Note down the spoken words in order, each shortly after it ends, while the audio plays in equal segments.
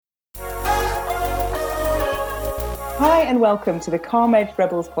Hi and welcome to the CalmEd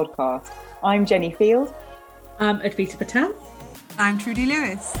Rebels podcast. I'm Jenny Field. I'm Advita Patel. I'm Trudy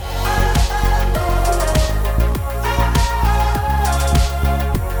Lewis.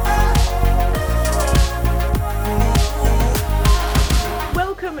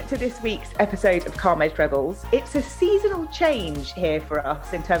 Welcome to this week's episode of CalmEd Rebels. It's a seasonal change here for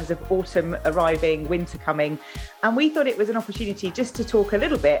us in terms of autumn arriving, winter coming, and we thought it was an opportunity just to talk a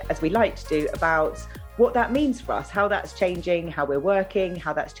little bit, as we like to do, about what that means for us, how that's changing, how we're working,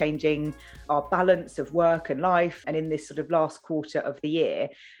 how that's changing our balance of work and life, and in this sort of last quarter of the year.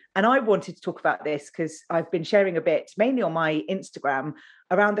 And I wanted to talk about this because I've been sharing a bit, mainly on my Instagram,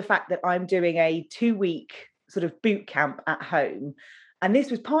 around the fact that I'm doing a 2-week sort of boot camp at home. And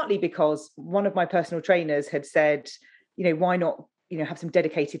this was partly because one of my personal trainers had said, why not, have some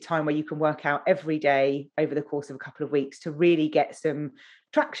dedicated time where you can work out every day over the course of a couple of weeks to really get some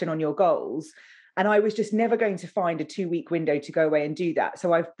traction on your goals. And I was just never going to find a 2-week window to go away and do that.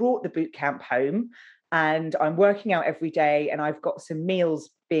 So I've brought the boot camp home and I'm working out every day, and I've got some meals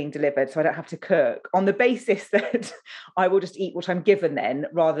being delivered so I don't have to cook, on the basis that I will just eat what I'm given then,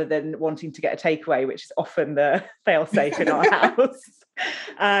 rather than wanting to get a takeaway, which is often the fail-safe in our house.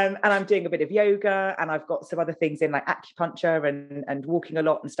 And I'm doing a bit of yoga, and I've got some other things in like acupuncture and walking a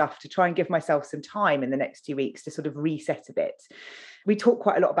lot and stuff to try and give myself some time in the next 2 weeks to sort of reset a bit. We talk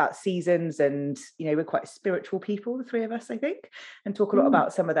quite a lot about seasons, and we're quite spiritual people, the three of us, I think, and talk a lot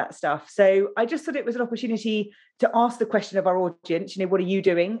about some of that stuff. So I just thought it was an opportunity to ask the question of our audience, what are you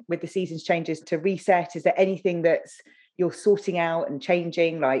doing with the seasons changes to reset? Is there anything that's you're sorting out and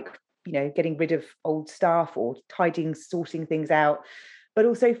changing, like, getting rid of old stuff or tidying, sorting things out? But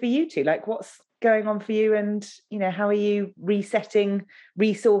also for you two, like, what's going on for you, and how are you resetting,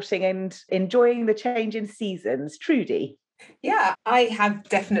 resorting and enjoying the change in seasons? Trudy? Yeah, I have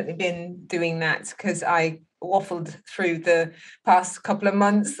definitely been doing that because I waffled through the past couple of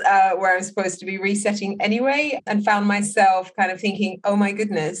months where I'm supposed to be resetting anyway, and found myself kind of thinking, oh my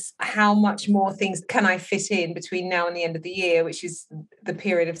goodness, how much more things can I fit in between now and the end of the year, which is the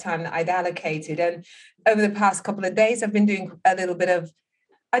period of time that I'd allocated. And over the past couple of days, I've been doing a little bit of,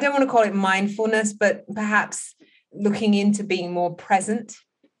 I don't want to call it mindfulness, but perhaps looking into being more present.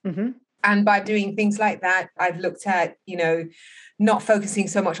 Mm-hmm. And by doing things like that, I've looked at, not focusing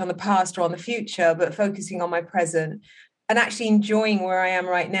so much on the past or on the future, but focusing on my present and actually enjoying where I am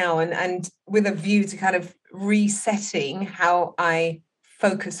right now, and with a view to kind of resetting how I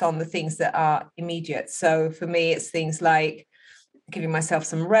focus on the things that are immediate. So for me, it's things like giving myself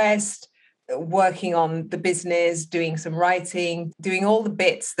some rest, working on the business, doing some writing, doing all the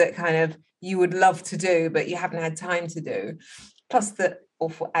bits that kind of you would love to do, but you haven't had time to do, plus the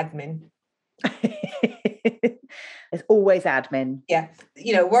awful admin. There's always admin. Yeah.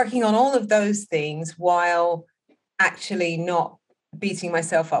 Working on all of those things while actually not beating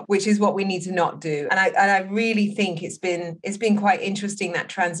myself up, which is what we need to not do. And I really think it's been quite interesting, that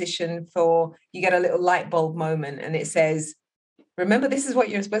transition. For you get a little light bulb moment and it says, remember, this is what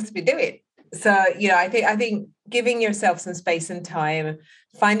you're supposed to be doing. So, I think giving yourself some space and time,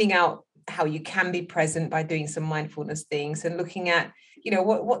 finding out how you can be present by doing some mindfulness things, and looking at,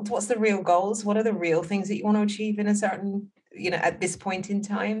 what's the real goals? What are the real things that you want to achieve in a certain, at this point in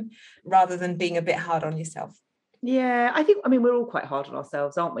time, rather than being a bit hard on yourself. Yeah, we're all quite hard on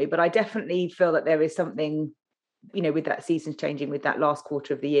ourselves, aren't we? But I definitely feel that there is something, with that seasons changing, with that last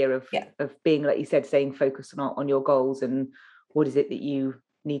quarter of the year of being, like you said, staying focused on your goals and what is it that you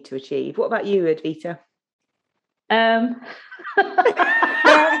need to achieve. What about you, Advita?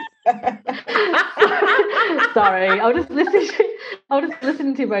 Sorry, I was just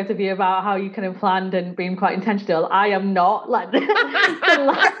listening to both of you about how you kind of planned and being quite intentional. I am not. Like the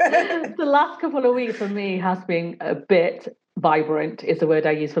last couple of weeks for me has been a bit vibrant, is the word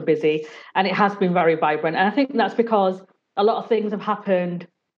I use for busy, and it has been very vibrant. And I think that's because a lot of things have happened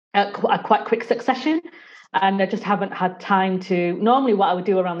at a quite quick succession, and I just haven't had time to. Normally, what I would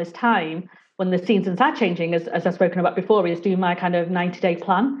do around this time, when the seasons are changing, as I've spoken about before, is do my kind of 90-day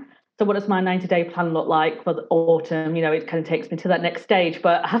plan. So what does my 90-day plan look like for the autumn? It kind of takes me to that next stage.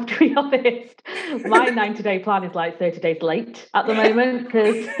 But I have to be honest, my 90-day plan is like 30 days late at the moment,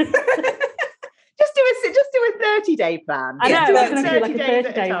 because just do a 30-day plan. I know, I'm going to do like a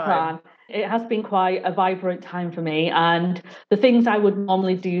 30-day plan. It has been quite a vibrant time for me, and the things I would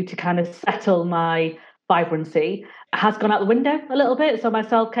normally do to kind of settle my vibrancy has gone out the window a little bit. So my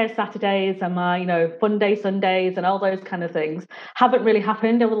self-care Saturdays and my, fun day Sundays and all those kind of things haven't really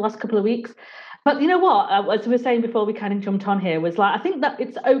happened over the last couple of weeks. But you know what? As we were saying before we kind of jumped on here, was like, I think that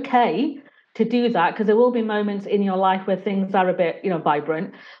it's okay to do that, because there will be moments in your life where things are a bit,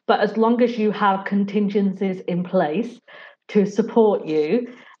 vibrant. But as long as you have contingencies in place to support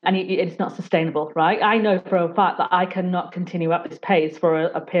you, and it's not sustainable, right? I know for a fact that I cannot continue at this pace for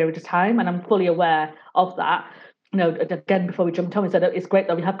a period of time, and I'm fully aware of that. Again, before we jumped on, we said it's great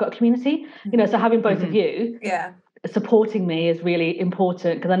that we have got a community, so having both of you supporting me is really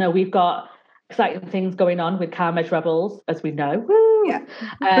important, because I know we've got exciting things going on with Calm Edge Rebels, as we know. Woo! Yeah.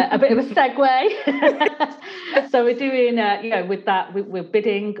 A bit of a segue. So we're doing, with that, we're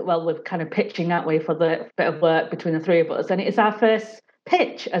bidding, we're kind of pitching, aren't we, for the bit of work between the three of us. And it's our first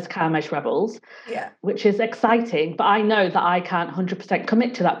pitch as Calm Edge Rebels, which is exciting. But I know that I can't 100%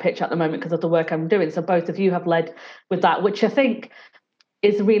 commit to that pitch at the moment because of the work I'm doing. So both of you have led with that, which I think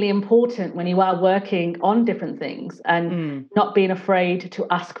is really important when you are working on different things, and not being afraid to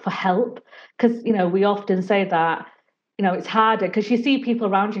ask for help. Because, we often say that, it's harder because you see people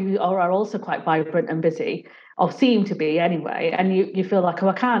around you who are also quite vibrant and busy, or seem to be anyway. And you feel like,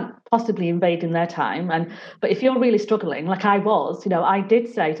 I can't possibly invade in their time. But if you're really struggling, like I was, I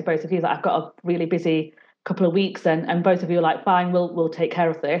did say to both of you that I've got a really busy couple of weeks, and both of you are like, fine, we'll take care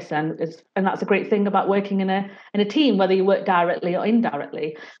of this, and that's a great thing about working in a team, whether you work directly or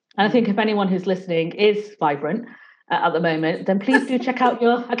indirectly. And I think if anyone who's listening is vibrant at the moment, then please do check out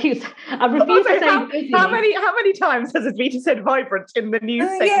your account. I refuse to say busy. How many times has Advita said vibrant in the news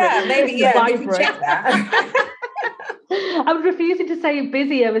segment? Yeah, maybe vibrant. Check that. I'm refusing to say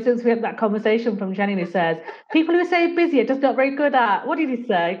busy ever since we had that conversation from Jenny, who says people who say busy are just not very good at. What did he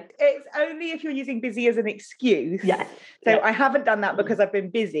say? It's only if you're using busy as an excuse. Yes. So I haven't done that because I've been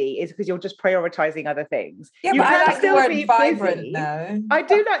busy. It's because you're just prioritizing other things. Yeah, you but I like the word vibrant busy. though. I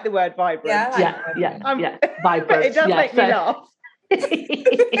do like the word vibrant. Yeah. Vibrant. It does make me laugh.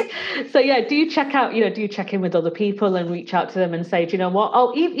 So do you check out, do you check in with other people and reach out to them and say, do you know what?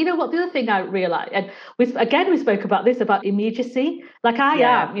 Oh, you know what? The other thing I realized, and we spoke about this, about immediacy. Like I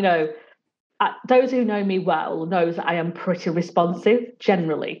am, those who know me well knows that I am pretty responsive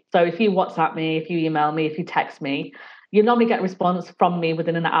generally. So if you WhatsApp me, if you email me, if you text me, you normally get a response from me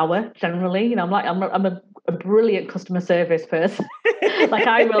within an hour. Generally, I'm a brilliant customer service person. Like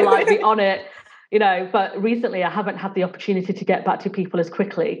I will be on it. But recently I haven't had the opportunity to get back to people as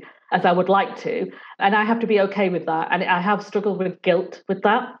quickly as I would like to. And I have to be okay with that. And I have struggled with guilt with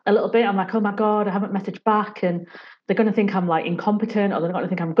that a little bit. I'm like, oh my God, I haven't messaged back. And they're going to think I'm like incompetent, or they're going to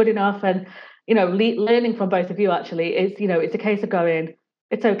think I'm good enough. And, learning from both of you actually is, it's a case of going,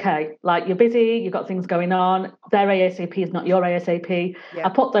 it's okay. Like you're busy, you've got things going on. Their ASAP is not your ASAP. Yeah. I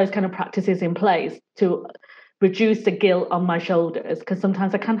put those kind of practices in place to reduce the guilt on my shoulders, because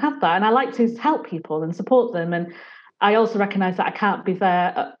sometimes I can have that, and I like to help people and support them. And I also recognize that I can't be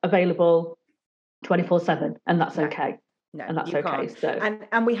there available 24/7, and that's okay. No, and that's okay. So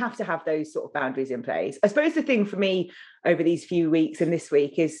and we have to have those sort of boundaries in place. I suppose the thing for me over these few weeks and this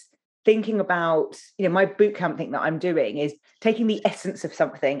week is thinking about, my bootcamp thing that I'm doing is taking the essence of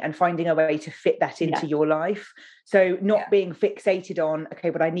something and finding a way to fit that into your life. So not being fixated on, okay,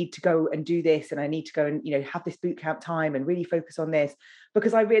 but I need to go and do this, and I need to go and, have this bootcamp time and really focus on this,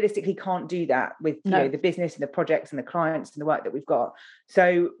 because I realistically can't do that with, the business and the projects and the clients and the work that we've got.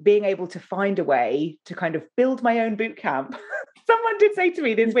 So being able to find a way to kind of build my own bootcamp. Someone did say to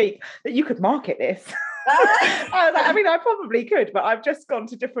me this week that you could market this. I was like, I probably could, but I've just gone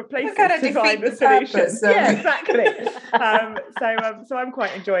to different places to find the solution. Yeah, exactly. So I'm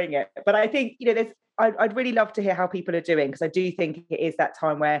quite enjoying it. But I think, I'd really love to hear how people are doing, because I do think it is that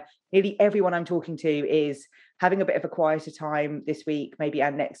time where nearly everyone I'm talking to is having a bit of a quieter time this week, maybe,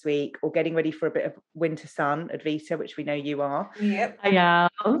 and next week, or getting ready for a bit of winter sun, Advita, which we know you are. Yep. I am.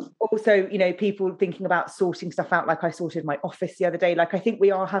 Also, people thinking about sorting stuff out, like I sorted my office the other day. Like I think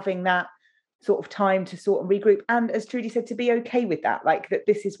we are having that sort of time to sort and regroup, and as Trudy said, to be okay with that, like that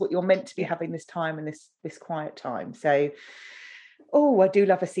this is what you're meant to be having, this time and this quiet time. So I do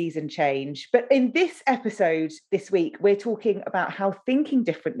love a season change. But in this episode this week, we're talking about how thinking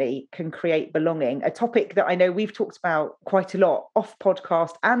differently can create belonging, a topic that I know we've talked about quite a lot off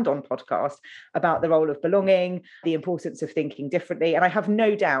podcast and on podcast, about the role of belonging, the importance of thinking differently. And I have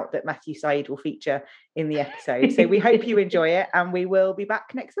no doubt that Matthew Said will feature in the episode. So we hope you enjoy it, and we will be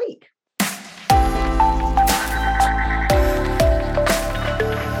back next week.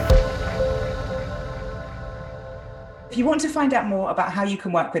 If you want to find out more about how you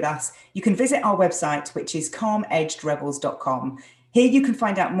can work with us, you can visit our website, which is calmedgedrebels.com. Here you can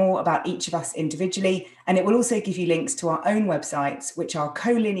find out more about each of us individually, and it will also give you links to our own websites, which are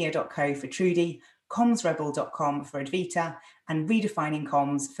collinear.co for Trudy, commsrebel.com for Advita, and redefining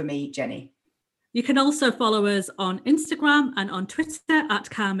comms for me, Jenny. You can also follow us on Instagram and on Twitter at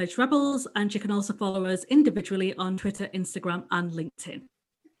Carmage Rebels, and you can also follow us individually on Twitter, Instagram and LinkedIn.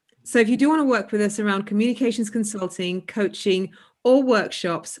 So if you do want to work with us around communications consulting, coaching or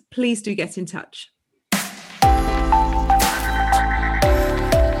workshops, please do get in touch.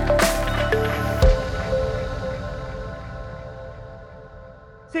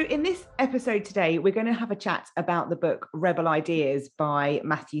 So in this episode today, we're going to have a chat about the book Rebel Ideas by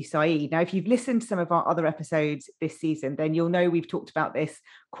Matthew Syed. Now, if you've listened to some of our other episodes this season, then you'll know we've talked about this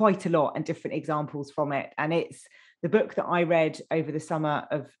quite a lot and different examples from it. And it's the book that I read over the summer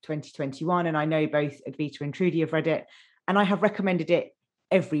of 2021. And I know both Advita and Trudy have read it, and I have recommended it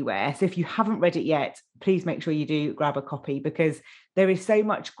everywhere. So if you haven't read it yet, please make sure you do grab a copy, because there is so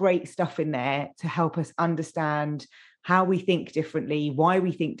much great stuff in there to help us understand how we think differently, why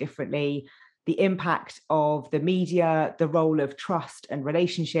we think differently, the impact of the media, the role of trust and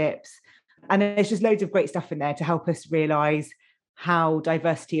relationships. And there's just loads of great stuff in there to help us realise how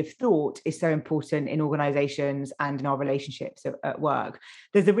diversity of thought is so important in organisations and in our relationships at work.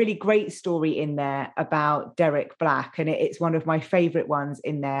 There's a really great story in there about Derek Black, and it's one of my favourite ones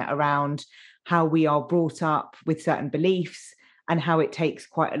in there, around how we are brought up with certain beliefs and how it takes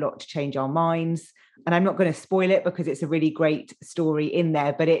quite a lot to change our minds. And I'm not going to spoil it because it's a really great story in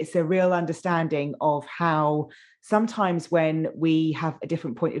there, but it's a real understanding of how sometimes when we have a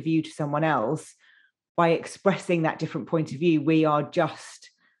different point of view to someone else, by expressing that different point of view, we are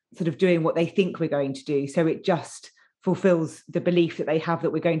just sort of doing what they think we're going to do. So it just fulfills the belief that they have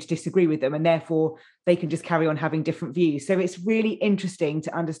that we're going to disagree with them, and therefore they can just carry on having different views. So it's really interesting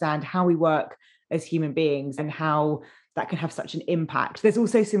to understand how we work as human beings and how that can have such an impact. There's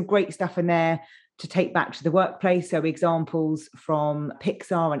also some great stuff in there to take back to the workplace. So examples from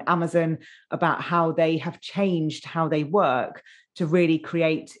Pixar and Amazon about how they have changed how they work to really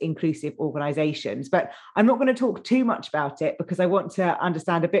create inclusive organizations. But I'm not going to talk too much about it because I want to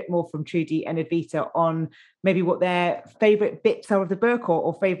understand a bit more from Trudy and Advita on maybe what their favorite bits are of the book,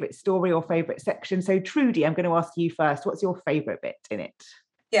 or favorite story or favorite section. So Trudy, I'm going to ask you first. What's your favorite bit in it?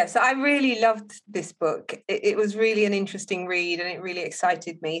 Yeah, so I really loved this book. It was really an interesting read and it really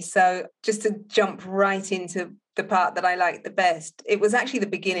excited me. So just to jump right into the part that I liked the best, it was actually the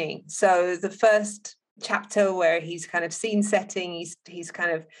beginning. So the first chapter where he's kind of scene setting, he's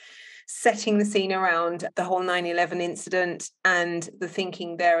kind of setting the scene around the whole 9/11 incident and the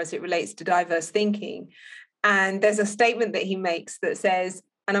thinking there as it relates to diverse thinking. And there's a statement that he makes that says,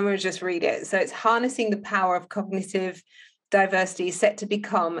 and I'm going to just read it. So it's harnessing the power of cognitive diversity is set to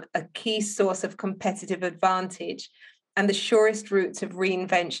become a key source of competitive advantage and the surest routes of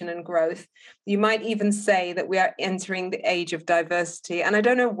reinvention and growth. You might even say that we are entering the age of diversity. And I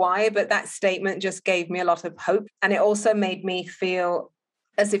don't know why, but that statement just gave me a lot of hope. And it also made me feel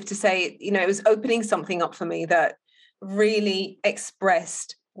as if to say, you know, it was opening something up for me that really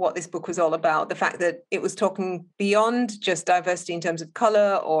expressed what this book was all about. The fact that it was talking beyond just diversity in terms of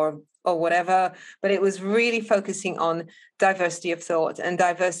color or whatever, but it was really focusing on diversity of thought and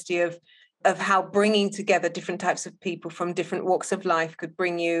diversity of how bringing together different types of people from different walks of life could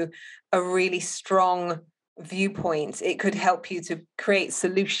bring you a really strong viewpoint. It could help you to create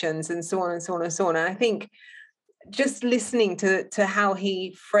solutions and so on and so on and so on. And I think just listening to how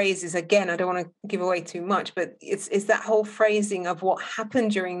he phrases, again, I don't want to give away too much, but it's that whole phrasing of what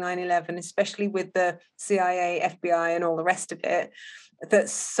happened during 9/11, especially with the CIA, FBI and all the rest of it, that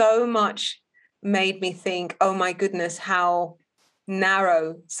so much made me think, oh my goodness, how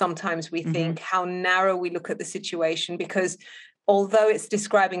narrow sometimes we think, how narrow we look at the situation, because although it's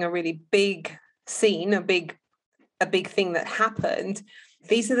describing a really big scene, a big thing that happened,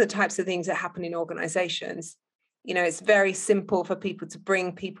 these are the types of things that happen in organizations. You know, it's very simple for people to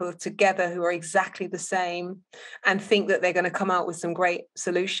bring people together who are exactly the same and think that they're going to come out with some great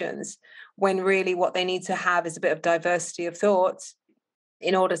solutions, when really what they need to have is a bit of diversity of thought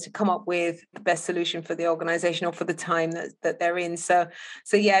in order to come up with the best solution for the organization or for the time that they're in. So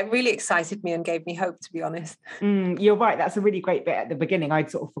yeah, it really excited me and gave me hope, to be honest. You're right. That's a really great bit at the beginning. I'd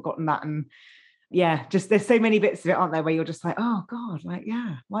sort of forgotten that. And yeah, just there's so many bits of it, aren't there, where you're just like, oh God, like,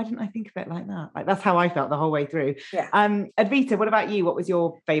 yeah, why didn't I think of it like that? Like, that's how I felt the whole way through. Yeah. Advita, what about you? What was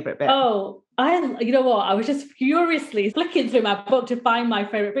your favorite bit? Oh, you know what? I was just furiously flicking through my book to find my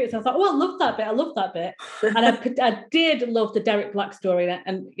favorite bits. I was like, oh, I love that bit. And I did love the Derek Black story.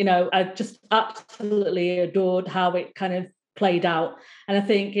 And, you know, I just absolutely adored how it kind of played out. And I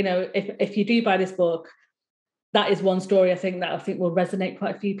think, you know, if you do buy this book, that is one story I think will resonate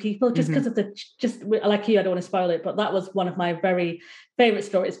quite a few people, just because of just like you, I don't want to spoil it, but that was one of my very favorite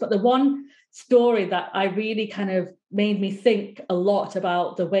stories. But the one story that I really kind of made me think a lot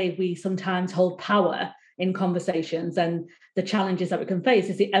about the way we sometimes hold power in conversations and the challenges that we can face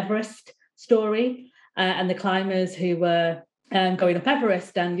is the Everest story and the climbers who were going up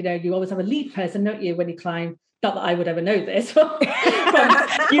Everest. And, you always have a lead person, don't you, when you climb? Not that I would ever know this. From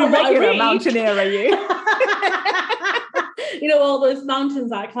You're a regular mountaineer, are you? All those mountains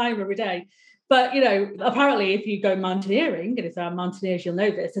that I climb every day. But, apparently if you go mountaineering, and if there are mountaineers, you'll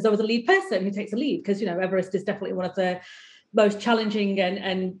know this, there's always a lead person who takes a lead because, Everest is definitely one of the most challenging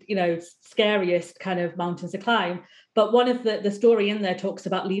and scariest kind of mountains to climb. But one of the story in there talks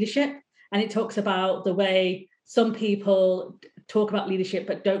about leadership, and it talks about the way some people talk about leadership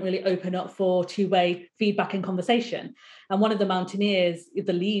but don't really open up for two-way feedback and conversation. And one of the mountaineers,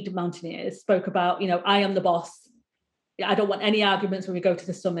 the lead mountaineers, spoke about, I am the boss. I don't want any arguments when we go to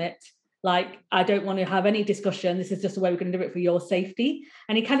the summit. Like, I don't want to have any discussion. This is just the way we're going to do it for your safety.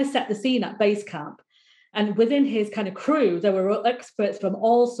 And he kind of set the scene at base camp. And within his kind of crew, there were experts from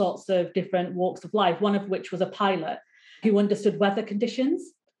all sorts of different walks of life, one of which was a pilot who understood weather conditions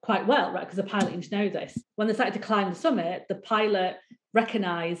quite well, right? Because a pilot needs to know this. When they started to climb the summit, the pilot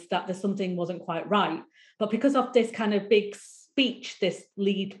recognized that there's something wasn't quite right. But because of this kind of big speech this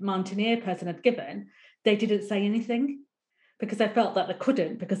lead mountaineer person had given, they didn't say anything because they felt that they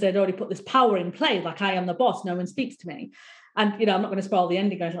couldn't, because they'd already put this power in play, like, I am the boss, no one speaks to me. And, I'm not going to spoil the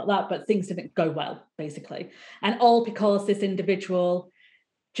ending or anything like that, but things didn't go well, basically. And all because this individual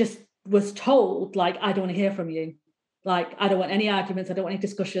just was told, like, I don't want to hear from you. Like, I don't want any arguments. I don't want any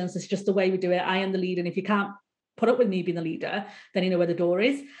discussions. It's just the way we do it. I am the leader. And if you can't put up with me being the leader, then you know where the door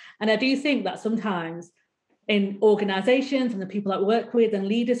is. And I do think that sometimes in organizations and the people that work with and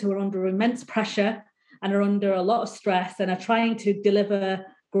leaders who are under immense pressure and are under a lot of stress and are trying to deliver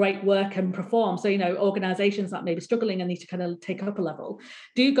great work and perform. So, organizations that may be struggling and need to kind of take up a level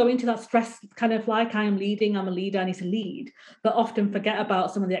do go into that stress kind of like, I am leading, I'm a leader, I need to lead, but often forget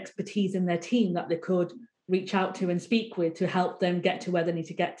about some of the expertise in their team that they could reach out to and speak with to help them get to where they need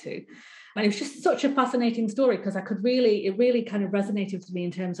to get to. And it was just such a fascinating story because it really kind of resonated with me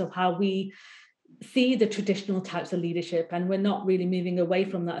in terms of how we see the traditional types of leadership, and we're not really moving away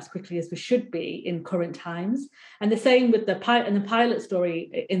from that as quickly as we should be in current times. And the same with the pilot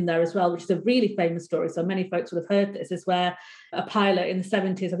story in there as well, which is a really famous story. So many folks would have heard this, is where a pilot in the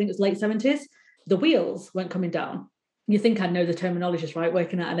 70s, I think it was late 70s, the wheels weren't coming down. You think I know the terminologies, right?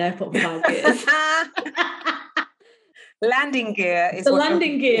 Working at an airport for 5 years. Landing gear is the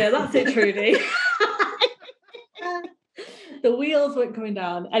landing gear. That's it, Trudy. The wheels weren't coming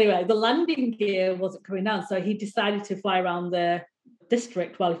down. Anyway, the landing gear wasn't coming down. So he decided to fly around the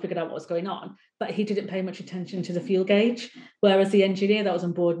district while he figured out what was going on. But he didn't pay much attention to the fuel gauge, whereas the engineer that was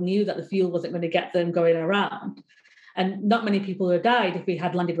on board knew that the fuel wasn't going to get them going around. And not many people would have died if we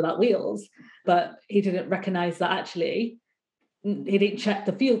had landed without wheels. But he didn't recognize that actually he didn't check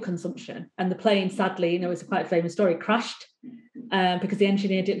the fuel consumption. And the plane, sadly, it's a quite famous story, crashed because the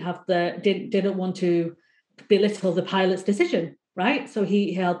engineer didn't want to belittle the pilot's decision, right? So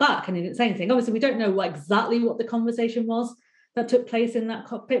he held back and he didn't say anything. Obviously, we don't know exactly what the conversation was that took place in that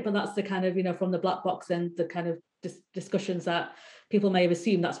cockpit, but that's the kind of, from the black box and the kind of discussions that people may have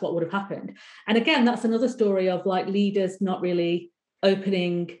assumed that's what would have happened. And again, that's another story of leaders not really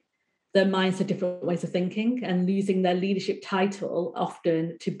opening their minds to different ways of thinking and losing their leadership title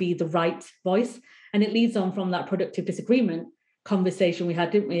often to be the right voice. And it leads on from that productive disagreement conversation we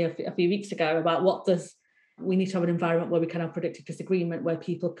had, didn't we, a few weeks ago, about we need to have an environment where we can have productive disagreement, where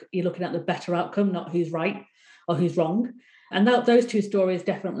you're looking at the better outcome, not who's right or who's wrong. And those two stories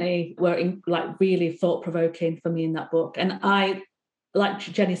definitely were really thought-provoking for me in that book. And I, like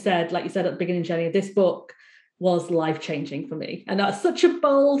Jenny said, like you said at the beginning, Jenny, this book was life-changing for me. And that's such a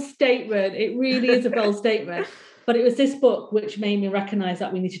bold statement. It really is a bold statement. But it was this book which made me recognize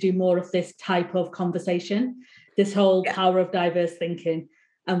that we need to do more of this type of conversation, this whole power of diverse thinking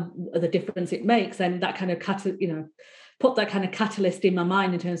and the difference it makes. And that kind of, put that kind of catalyst in my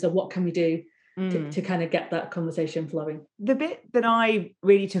mind in terms of what can we do to kind of get that conversation flowing. The bit that I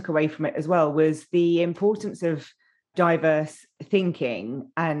really took away from it as well was the importance of diverse thinking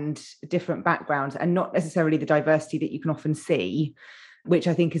and different backgrounds, and not necessarily the diversity that you can often see, which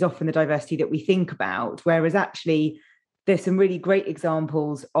I think is often the diversity that we think about, whereas actually there's some really great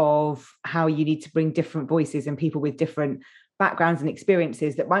examples of how you need to bring different voices and people with different backgrounds and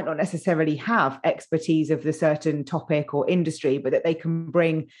experiences that might not necessarily have expertise of the certain topic or industry, but that they can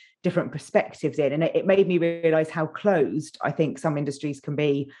bring different perspectives in. And it made me realize how closed I think some industries can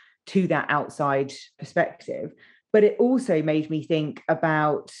be to that outside perspective. But it also made me think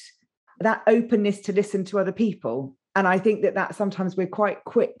about that openness to listen to other people And I think that sometimes we're quite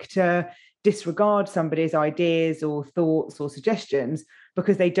quick to disregard somebody's ideas or thoughts or suggestions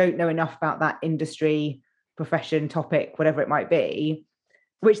because they don't know enough about that industry, profession, topic, whatever it might be,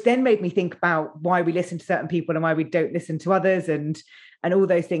 which then made me think about why we listen to certain people and why we don't listen to others and all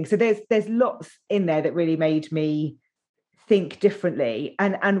those things. So there's lots in there that really made me think differently.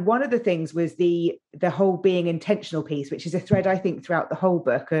 And one of the things was the whole being intentional piece, which is a thread, I think, throughout the whole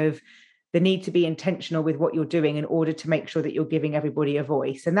book, of the need to be intentional with what you're doing in order to make sure that you're giving everybody a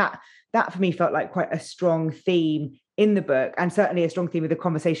voice. And that for me felt like quite a strong theme in the book, and certainly a strong theme of the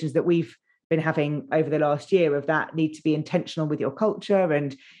conversations that we've been having over the last year, of that need to be intentional with your culture.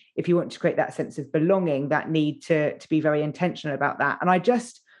 And if you want to create that sense of belonging, that need to be very intentional about that. And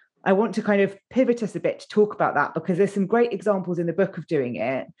I want to kind of pivot us a bit to talk about that, because there's some great examples in the book of doing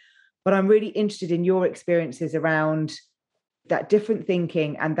it, but I'm really interested in your experiences around that different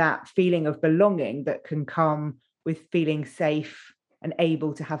thinking and that feeling of belonging that can come with feeling safe and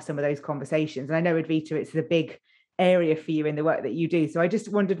able to have some of those conversations. And I know, Advita, it's a big area for you in the work that you do. So I just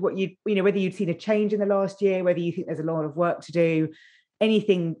wondered what whether you'd seen a change in the last year, whether you think there's a lot of work to do,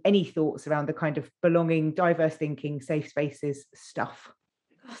 any thoughts around the kind of belonging, diverse thinking, safe spaces stuff.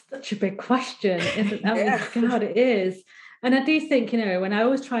 That's such a big question, isn't it? Yeah. God, it is. And I do think, when I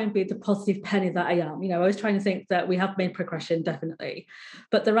always try and be the positive penny that I am, I was trying to think that we have made progression, definitely.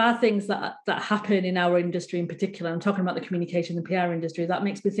 But there are things that happen in our industry in particular. I'm talking about the communication and PR industry. That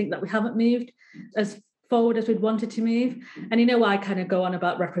makes me think that we haven't moved as forward as we'd wanted to move. And I kind of go on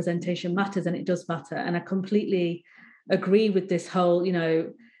about representation matters, and it does matter. And I completely agree with this whole,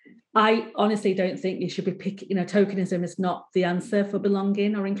 I honestly don't think you should be picking, tokenism is not the answer for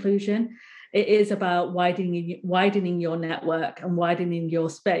belonging or inclusion. It is about widening your network and widening your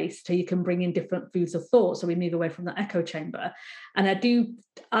space so you can bring in different views of thought. So we move away from the echo chamber. And I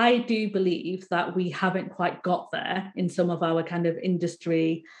do believe that we haven't quite got there in some of our kind of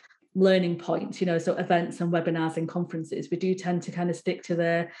industry learning points, so events and webinars and conferences. We do tend to kind of stick to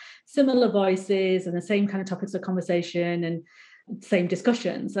the similar voices and the same kind of topics of conversation and same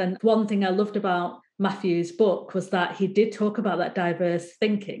discussions. And one thing I loved about Matthew's book was that he did talk about that diverse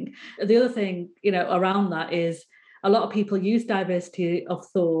thinking. The other thing, around that is a lot of people use diversity of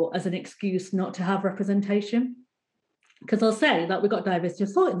thought as an excuse not to have representation, because they'll say that we've got diversity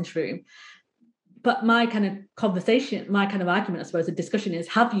of thought in this room. But my kind of conversation, my kind of argument, I suppose, the discussion is,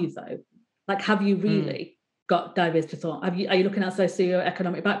 have you though? Like, have you really got diversity of thought? Are you looking at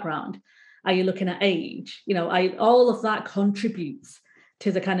socioeconomic background? Are you looking at age? All of that contributes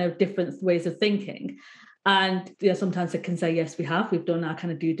to the kind of different ways of thinking. And sometimes it can say, yes, we've done our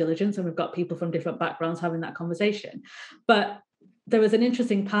kind of due diligence and we've got people from different backgrounds having that conversation. But there was an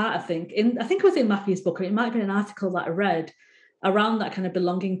interesting part, I think it was in Matthew's book, or it might have been an article that I read around that kind of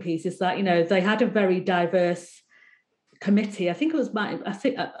belonging piece, is that, they had a very diverse committee. I think it was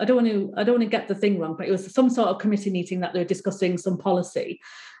I don't want to get the thing wrong, but it was some sort of committee meeting that they were discussing some policy,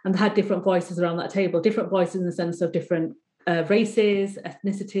 and they had different voices around that table, different voices in the sense of different races,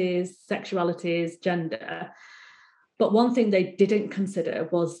 ethnicities, sexualities, gender. But one thing they didn't consider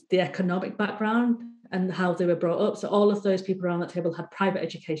was the economic background and how they were brought up. So all of those people around that table had private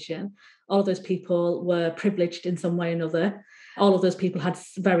education. All of those people were privileged in some way or another. All of those people had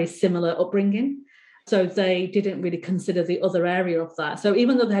very similar upbringing. So they didn't really consider the other area of that. So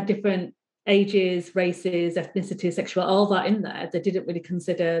even though they had different ages, races, ethnicities, sexual, all that in there, they didn't really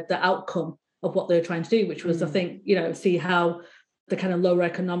consider the outcome of what they were trying to do, which was, I think, see how the kind of lower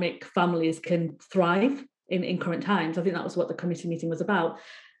economic families can thrive in current times. I think that was what the committee meeting was about.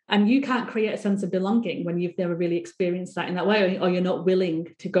 And you can't create a sense of belonging when you've never really experienced that in that way, or you're not willing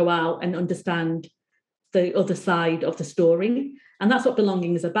to go out and understand the other side of the story. And that's what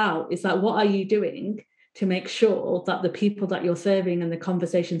belonging is about. It's like, what are you doing to make sure that the people that you're serving and the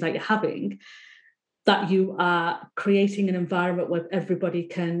conversations that you're having, that you are creating an environment where everybody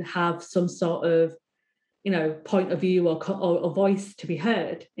can have some sort of, point of view or voice to be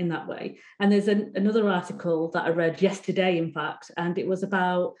heard in that way. And there's another article that I read yesterday, in fact, and it was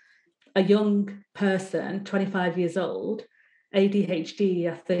about a young person, 25 years old,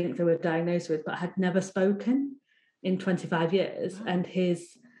 ADHD, I think they were diagnosed with, but had never spoken in 25 years. And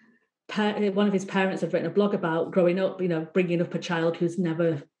one of his parents had written a blog about growing up, bringing up a child who's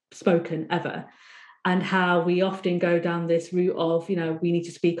never spoken ever, and how we often go down this route of, we need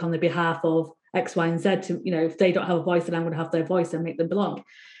to speak on the behalf of X, Y, and Z to, if they don't have a voice, then I'm going to have their voice and make them belong.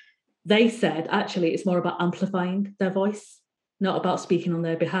 They said, actually, it's more about amplifying their voice, not about speaking on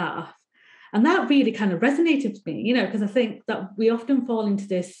their behalf. And that really kind of resonated with me, because I think that we often fall into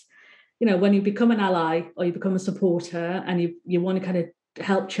this, when you become an ally or you become a supporter and you want to kind of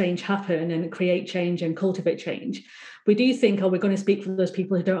help change happen and create change and cultivate change, we do think, oh, we're going to speak for those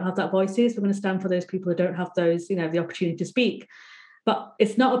people who don't have that voices. We're going to stand for those people who don't have those, the opportunity to speak. But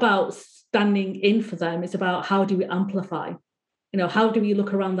it's not about standing in for them. It's about how do we amplify? How do we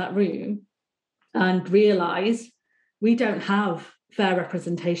look around that room and realize we don't have fair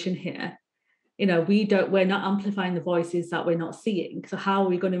representation here? We're not amplifying the voices that we're not seeing. So how are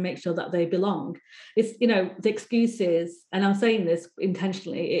we going to make sure that they belong? It's, the excuses, and I'm saying this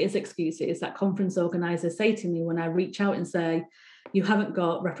intentionally, it is excuses that conference organizers say to me when I reach out and say, you haven't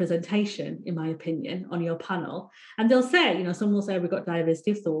got representation, in my opinion, on your panel. And they'll say, some will say we've got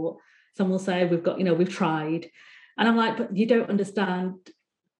diversity of thought. Some will say we've tried. And I'm like, but you don't understand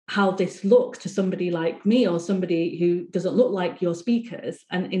how this looks to somebody like me or somebody who doesn't look like your speakers,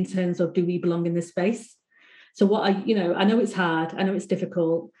 and in terms of, do we belong in this space? So I know it's hard, I know it's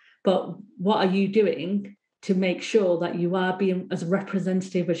difficult, but what are you doing to make sure that you are being as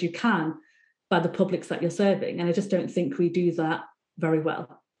representative as you can by the publics that you're serving? And I just don't think we do that very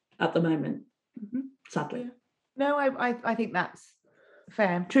well at the moment, sadly. No, I think that's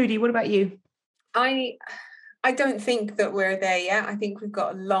fair. Trudy, what about you? I don't think that we're there yet. I think we've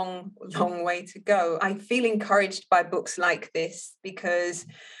got a long, long way to go. I feel encouraged by books like this because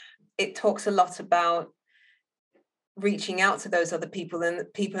it talks a lot about reaching out to those other people and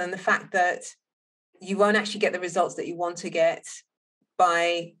the fact that you won't actually get the results that you want to get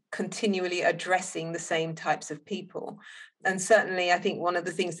by continually addressing the same types of people. And certainly, I think one of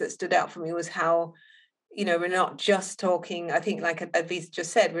the things that stood out for me was how, we're not just talking, I think like Adviz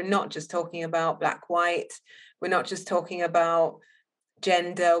just said, we're not just talking about black, white, we're not just talking about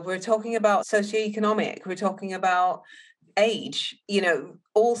gender, we're talking about socioeconomic, we're talking about age,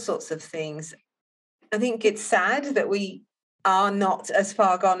 all sorts of things. I think it's sad that we are not as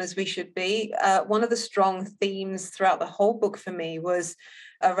far gone as we should be. One of the strong themes throughout the whole book for me was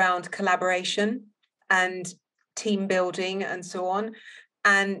around collaboration and team building and so on.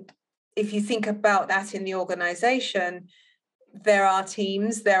 And if you think about that in the organization, there are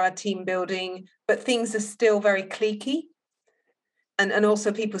teams, there are team building, but things are still very cliquey. And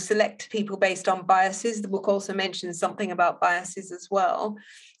also people select people based on biases. The book also mentions something about biases as well.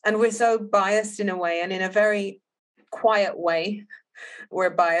 And we're so biased in a way, and in a very quiet way, we're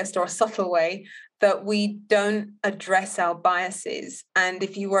biased, or a subtle way, that we don't address our biases. And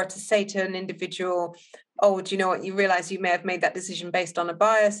if you were to say to an individual, oh, do you know what, you realize you may have made that decision based on a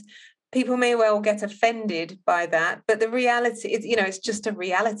bias, people may well get offended by that. But the reality is, it's just a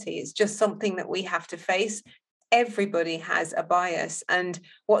reality. It's just something that we have to face. Everybody has a bias. And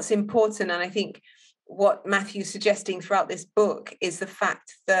what's important, and I think what Matthew's suggesting throughout this book, is the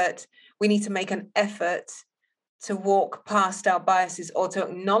fact that we need to make an effort to walk past our biases, or to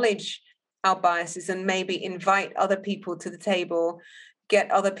acknowledge our biases, and maybe invite other people to the table, get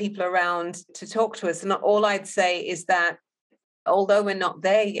other people around to talk to us. And all I'd say is that although we're not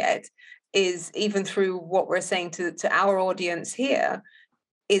there yet, is even through what we're saying to our audience here,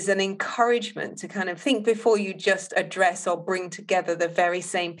 is an encouragement to kind of think before you just address or bring together the very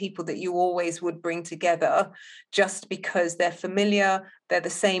same people that you always would bring together, just because they're familiar, they're the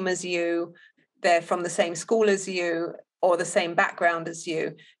same as you, they're from the same school as you, or the same background as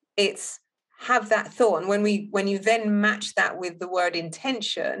you. It's have that thought. And when you then match that with the word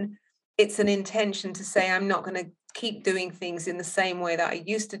intention, it's an intention to say, I'm not going to keep doing things in the same way that I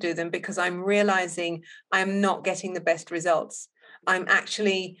used to do them, because I'm realizing I'm not getting the best results. I'm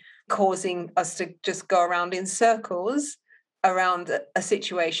actually causing us to just go around in circles around a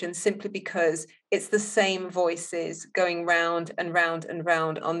situation, simply because it's the same voices going round and round and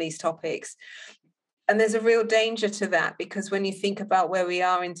round on these topics. And there's a real danger to that, because when you think about where we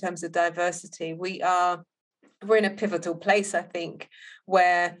are in terms of diversity, we're in a pivotal place, I think,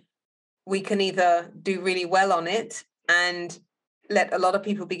 where we can either do really well on it and let a lot of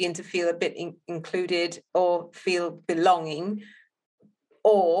people begin to feel a bit included or feel belonging,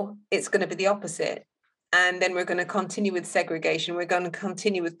 or it's going to be the opposite. And then we're going to continue with segregation. We're going to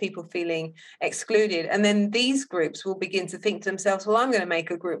continue with people feeling excluded. And then these groups will begin to think to themselves, well, I'm going to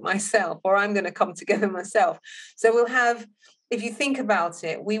make a group myself, or I'm going to come together myself. So we'll have, if you think about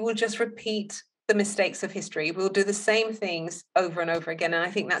it, we will just repeat the mistakes of history. We'll do the same things over and over again. And I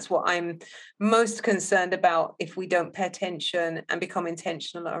think that's what I'm most concerned about if we don't pay attention and become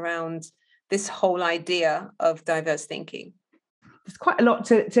intentional around this whole idea of diverse thinking. There's quite a lot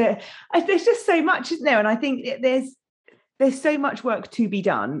to there's just so much, isn't there? And I think there's so much work to be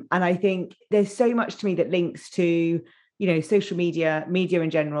done. And I think there's so much to me that links to, social media in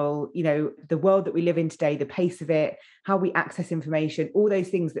general, the world that we live in today, the pace of it, how we access information, all those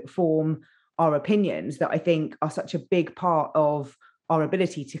things that form our opinions, that I think are such a big part of our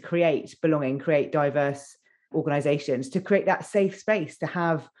ability to create belonging, create diverse organizations, to create that safe space to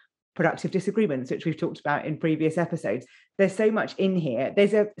have productive disagreements, which we've talked about in previous episodes. There's so much in here.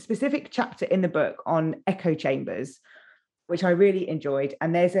 There's a specific chapter in the book on echo chambers, which I really enjoyed.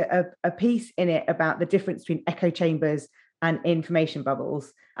 And there's a piece in it about the difference between echo chambers and information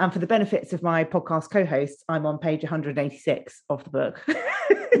bubbles. And for the benefits of my podcast co-hosts, I'm on page 186 of the book.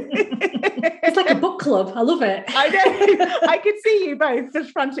 It's like a book club. I love it. I know. I could see you both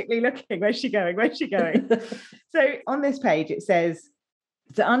just frantically looking. Where's she going? Where's she going? So on this page, it says,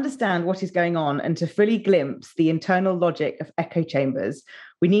 to understand what is going on and to fully glimpse the internal logic of echo chambers,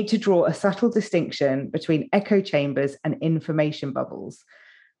 we need to draw a subtle distinction between echo chambers and information bubbles.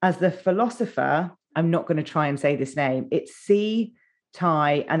 As the philosopher, I'm not going to try and say this name, it's C.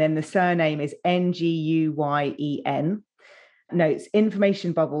 Ty, and then the surname is Nguyen, notes,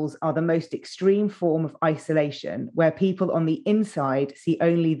 information bubbles are the most extreme form of isolation, where people on the inside see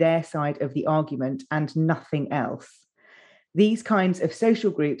only their side of the argument and nothing else. These kinds of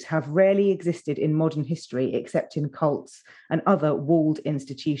social groups have rarely existed in modern history except in cults and other walled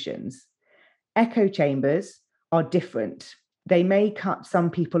institutions. Echo chambers are different. They may cut some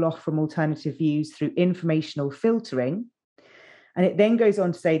people off from alternative views through informational filtering. And it then goes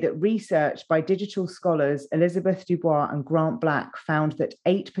on to say that research by digital scholars Elizabeth Dubois and Grant Black found that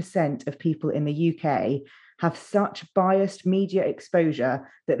 8% of people in the UK have such biased media exposure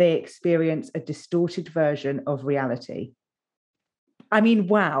that they experience a distorted version of reality. I mean,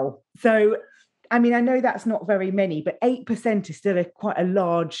 wow. So, I mean, I know that's not very many, but 8% is still quite a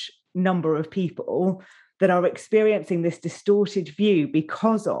large number of people that are experiencing this distorted view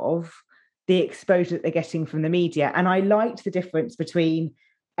because of the exposure that they're getting from the media. And I liked the difference between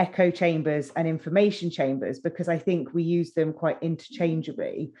echo chambers and information chambers because I think we use them quite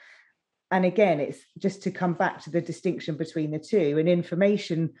interchangeably. And again, it's just to come back to the distinction between the two. An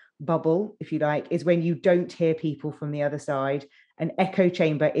information bubble, if you like, is when you don't hear people from the other side. An echo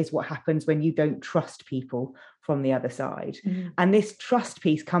chamber is what happens when you don't trust people from the other side. Mm-hmm. And this trust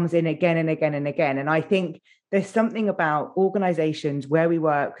piece comes in again and again and again. And I think there's something about organizations where we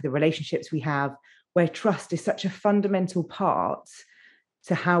work, the relationships we have, where trust is such a fundamental part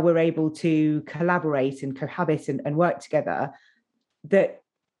to how we're able to collaborate and cohabit and work together, that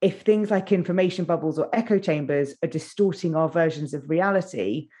if things like information bubbles or echo chambers are distorting our versions of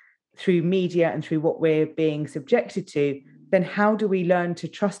reality through media and through what we're being subjected to, then how do we learn to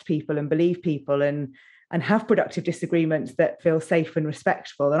trust people and believe people and have productive disagreements that feel safe and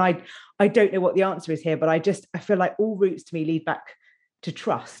respectful? And I don't know what the answer is here, but I feel like all routes to me lead back to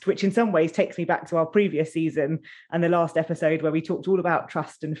trust, which in some ways takes me back to our previous season and the last episode where we talked all about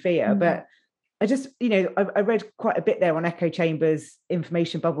trust and fear. Mm-hmm. But I just, I read quite a bit there on echo chambers,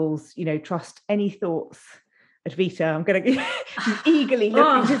 information bubbles, trust. Any thoughts, Advita? I'm going to eagerly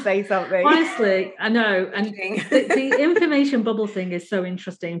looking to say something. Honestly, I know. And the information bubble thing is so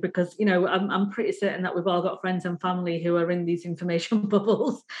interesting because, I'm pretty certain that we've all got friends and family who are in these information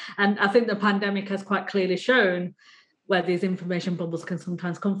bubbles. And I think the pandemic has quite clearly shown where these information bubbles can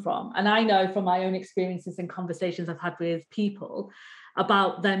sometimes come from. And I know from my own experiences and conversations I've had with people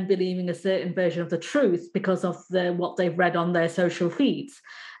about them believing a certain version of the truth because of what they've read on their social feeds.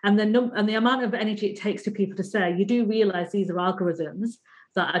 And the amount of energy it takes to people to say, you do realize these are algorithms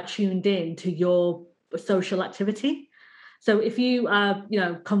that are tuned in to your social activity. So if you are,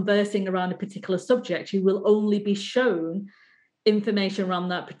 conversing around a particular subject, you will only be shown information around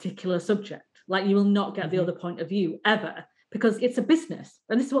that particular subject. Like you will not get the other point of view ever, because it's a business.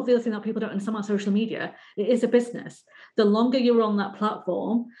 And this is what the other thing that people don't understand about social media. It is a business. The longer you're on that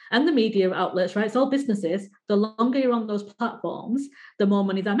platform, and the media outlets, right? It's all businesses. The longer you're on those platforms, the more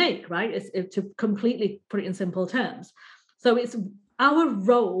money they make, right? It's to completely put it in simple terms. So it's our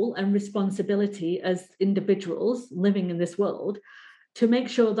role and responsibility as individuals living in this world to make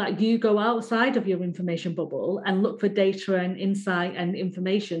sure that you go outside of your information bubble and look for data and insight and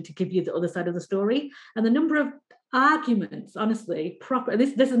information to give you the other side of the story. And the number of arguments, honestly,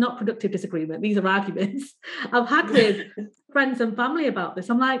 this is not productive disagreement, these are arguments I've had with friends and family about this.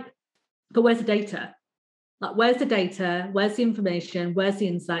 I'm like, but where's the data? Like, where's the data? Where's the information? Where's the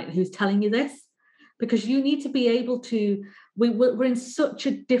insight? Who's telling you this? Because you need to be able to, we're in such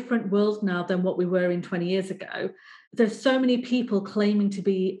a different world now than what we were in 20 years ago. There's so many people claiming to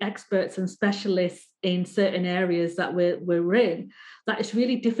be experts and specialists in certain areas that we're in, that it's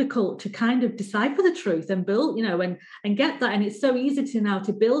really difficult to kind of decipher the truth and build, and get that. And it's so easy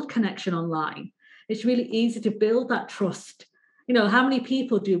to build connection online. It's really easy to build that trust. How many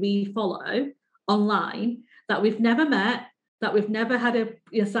people do we follow online that we've never met, that we've never had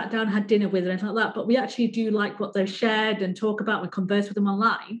sat down, had dinner with or anything like that, but we actually do like what they've shared and talk about and converse with them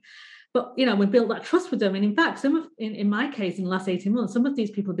online. But, we built that trust with them. And in fact, in my case, in the last 18 months, some of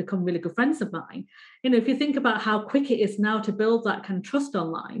these people have become really good friends of mine. If you think about how quick it is now to build that kind of trust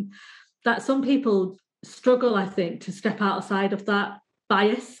online, that some people struggle, I think, to step outside of that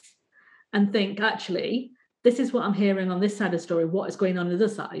bias and think, actually, this is what I'm hearing on this side of the story. What is going on the other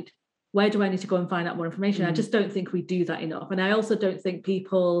side? Where do I need to go and find out more information? I just don't think we do that enough. And I also don't think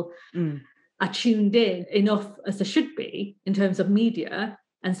people are tuned in enough as they should be in terms of media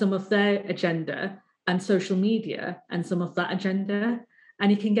and some of their agenda and social media and some of that agenda. And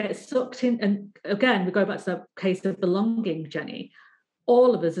you can get sucked in. And again, we go back to that case of belonging, Jenny.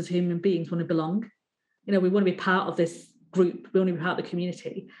 All of us as human beings want to belong. We want to be part of this group. We want to be part of the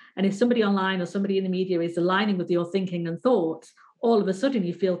community. And if somebody online or somebody in the media is aligning with your thinking and thoughts, all of a sudden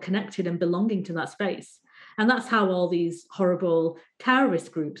you feel connected and belonging to that space. And that's how all these horrible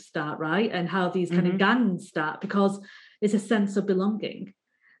terrorist groups start, right? And how these kind of gangs start, because it's a sense of belonging.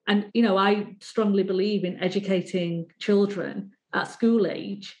 And, I strongly believe in educating children at school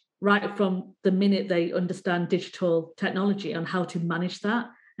age, right from the minute they understand digital technology, on how to manage that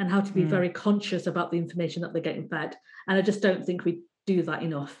and how to be very conscious about the information that they're getting fed. And I just don't think we do that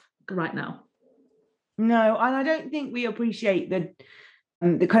enough right now. No, and I don't think we appreciate the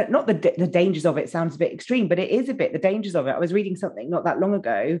kind of, not the dangers of it. Sounds a bit extreme, but it is a bit the dangers of it. I was reading something not that long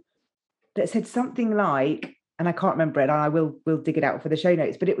ago that said something like, and I can't remember it, and I will dig it out for the show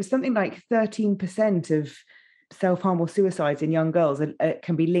notes, but it was something like 13% of self-harm or suicides in young girls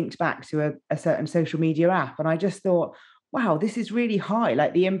can be linked back to a certain social media app. And I just thought, wow, this is really high,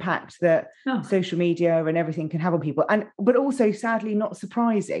 like the impact that social media and everything can have on people. But also, sadly, not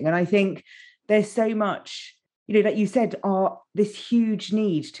surprising. And I think there's so much, like you said, this huge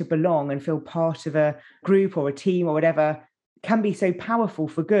need to belong and feel part of a group or a team or whatever can be so powerful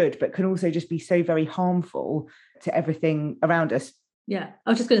for good, but can also just be so very harmful to everything around us. Yeah, I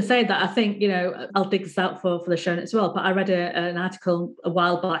was just going to say that I think, I'll dig this out for the show notes as well, but I read an article a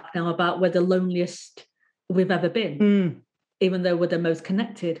while back now about we're the loneliest we've ever been, even though we're the most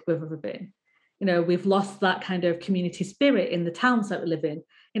connected we've ever been. We've lost that kind of community spirit in the towns that we live in.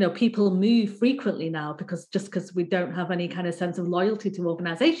 People move frequently now because we don't have any kind of sense of loyalty to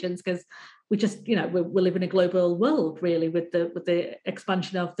organizations, because we just, we live in a global world, really, with the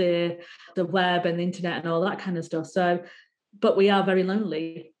expansion of the web and the internet and all that kind of stuff. So, but we are very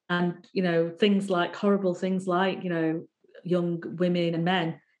lonely. And, horrible things like, young women and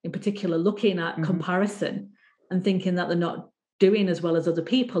men in particular looking at comparison and thinking that they're not doing as well as other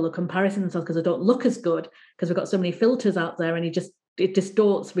people, or comparing themselves because they don't look as good, because we've got so many filters out there, and it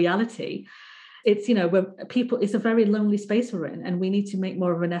distorts reality. It's, where people, it's a very lonely space we're in, and we need to make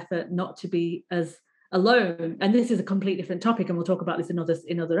more of an effort not to be as alone. And this is a completely different topic, and we'll talk about this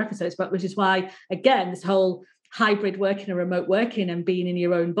in other episodes, but which is why, again, this whole hybrid working and remote working and being in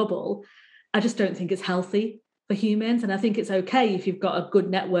your own bubble, I just don't think it's healthy for humans. And I think it's okay if you've got a good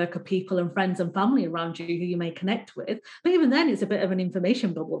network of people and friends and family around you who you may connect with, but even then it's a bit of an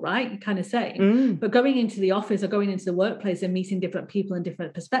information bubble, right? You kind of say, but going into the office or going into the workplace and meeting different people and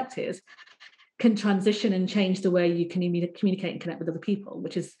different perspectives can transition and change the way you can communicate and connect with other people,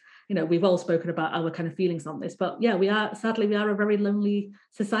 which is, we've all spoken about our kind of feelings on this, but yeah, we are a very lonely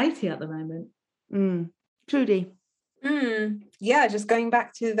society at the moment. Trudy. Yeah, just going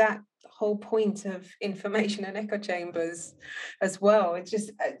back to that whole point of information and echo chambers as well. It's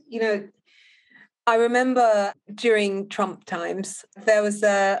just, I remember during Trump times, there was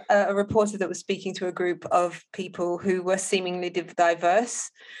a reporter that was speaking to a group of people who were seemingly diverse.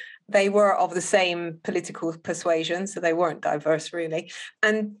 They were of the same political persuasion, so they weren't diverse really.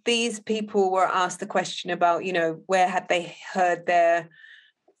 And these people were asked the question about, where had they heard their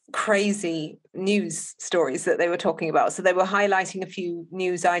crazy news stories that they were talking about. So they were highlighting a few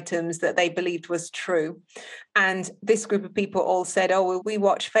news items that they believed was true. And this group of people all said, oh, well, we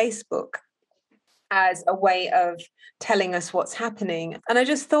watch Facebook as a way of telling us what's happening. And I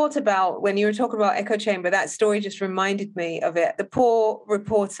just thought about, when you were talking about echo chamber, that story just reminded me of it. The poor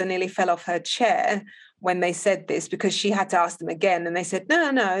reporter nearly fell off her chair when they said this, because she had to ask them again. And they said,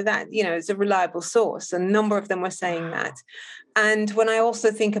 no, that, it's a reliable source. And a number of them were saying that. And when I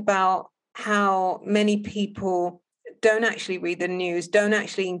also think about how many people don't actually read the news, don't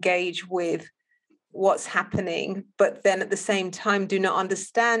actually engage with what's happening, but then at the same time do not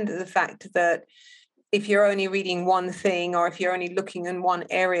understand the fact that if you're only reading one thing, or if you're only looking in one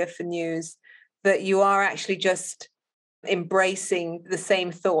area for news, that you are actually just embracing the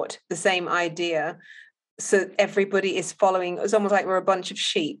same thought, the same idea. So everybody is following. It's almost like we're a bunch of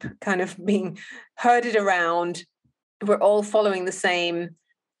sheep kind of being herded around, we're all following the same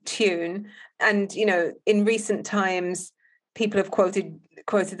tune. And, you know, in recent times, people have quoted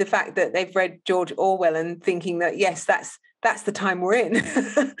the fact that they've read George Orwell and thinking that, yes, that's the time we're in.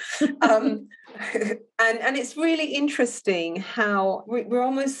 And it's really interesting how we're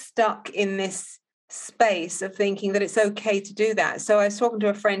almost stuck in this space of thinking that it's okay to do that. So I was talking to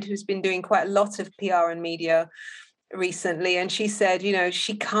a friend who's been doing quite a lot of PR and media recently, and she said, you know,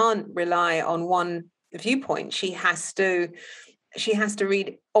 she can't rely on one viewpoint. She has to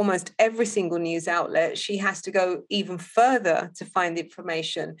read almost every single news outlet. She has to go even further to find the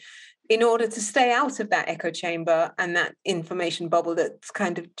information in order to stay out of that echo chamber and that information bubble that's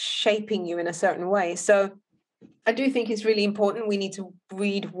kind of shaping you in a certain way. So I do think it's really important. We need to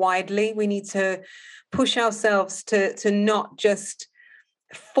read widely. We need to push ourselves to not just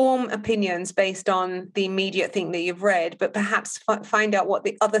form opinions based on the immediate thing that you've read, but perhaps find out what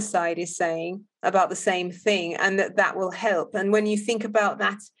the other side is saying about the same thing, and that will help. And when you think about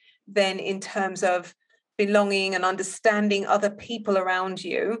that, then in terms of belonging and understanding other people around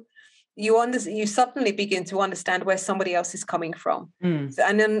you, you suddenly begin to understand where somebody else is coming from. So,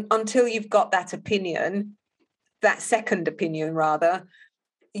 and then until you've got that opinion, that second opinion rather,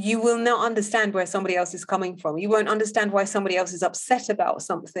 you will not understand where somebody else is coming from. You won't understand why somebody else is upset about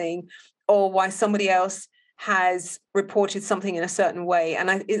something, or why somebody else has reported something in a certain way. And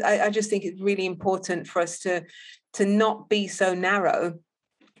I just think it's really important for us to not be so narrow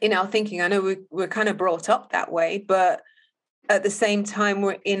in our thinking. I know we're kind of brought up that way, but at the same time,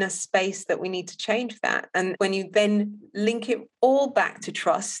 we're in a space that we need to change that. And when you then link it all back to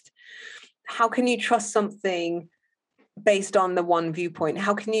trust, how can you trust something based on the one viewpoint?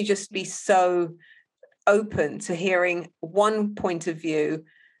 How can you just be so open to hearing one point of view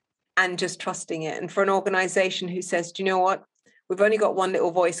and just trusting it? And for an organization who says, do you know what, we've only got one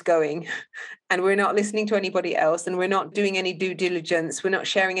little voice going and we're not listening to anybody else, and we're not doing any due diligence, we're not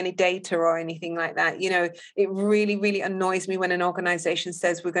sharing any data or anything like that, you know, it really, really annoys me when an organization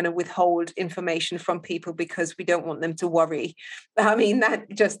says we're going to withhold information from people because we don't want them to worry. I mean, that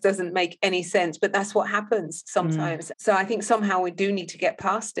just doesn't make any sense, but that's what happens sometimes. So I think somehow we do need to get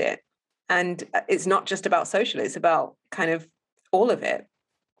past it. And it's not just about social, it's about kind of all of it.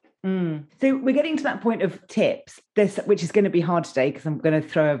 So we're getting to that point of tips, which is going to be hard today, because I'm going to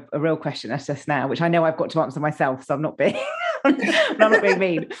throw a real question at us now, which I know I've got to answer myself, so I'm not being I'm not being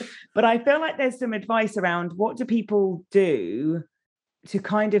mean. But I feel like there's some advice around what do people do to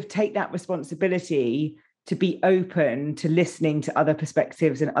kind of take that responsibility to be open to listening to other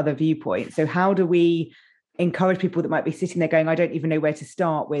perspectives and other viewpoints. So how do we encourage people that might be sitting there going, I don't even know where to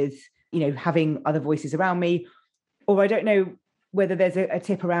start with, you know, having other voices around me, or I don't know whether there's a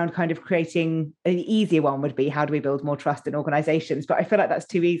tip around kind of creating an easier one would be, how do we build more trust in organizations? But I feel like that's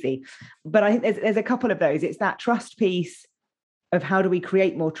too easy. But I think there's a couple of those. It's that trust piece of how do we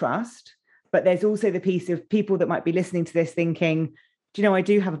create more trust? But there's also the piece of people that might be listening to this thinking, do you know, I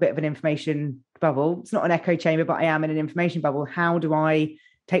do have a bit of an information bubble. It's not an echo chamber, but I am in an information bubble. How do I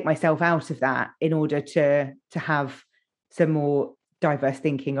take myself out of that in order to have some more diverse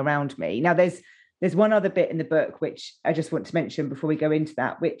thinking around me? Now, there's one other bit in the book, which I just want to mention before we go into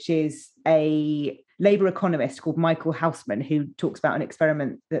that, which is a Labour economist called Michael Haussmann, who talks about an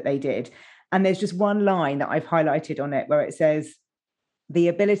experiment that they did. And there's just one line that I've highlighted on it where it says, the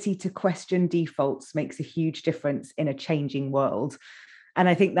ability to question defaults makes a huge difference in a changing world. And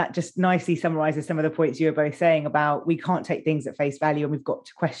I think that just nicely summarizes some of the points you were both saying about we can't take things at face value and we've got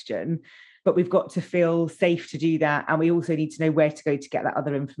to question, but we've got to feel safe to do that. And we also need to know where to go to get that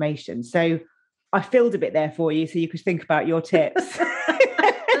other information. So I filled a bit there for you so you could think about your tips.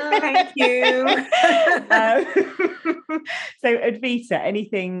 Thank you. So Advita,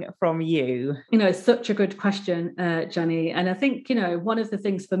 anything from you? You know, it's such a good question, Jenny. And I think, you know, one of the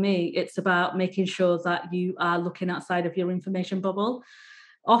things for me, it's about making sure that you are looking outside of your information bubble.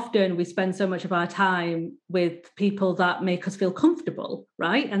 Often we spend so much of our time with people that make us feel comfortable,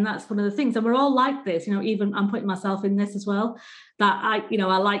 right? And that's one of the things. And we're all like this, you know, even I'm putting myself in this as well, that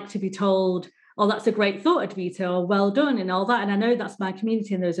I like to be told, oh, that's a great thought, Advita, or well done, and all that. And I know that's my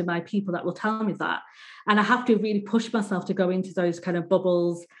community and those are my people that will tell me that. And I have to really push myself to go into those kind of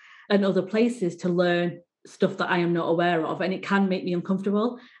bubbles and other places to learn stuff that I am not aware of. And it can make me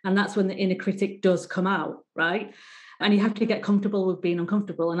uncomfortable. And that's when the inner critic does come out, right? And you have to get comfortable with being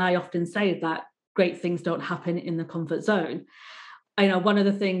uncomfortable. And I often say that great things don't happen in the comfort zone. I know one of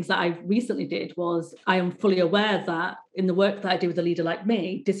the things that I recently did was I am fully aware that in the work that I do with a leader like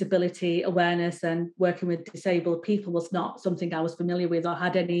me, disability awareness and working with disabled people was not something I was familiar with or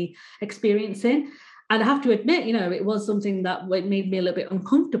had any experience in. And I have to admit, it was something that made me a little bit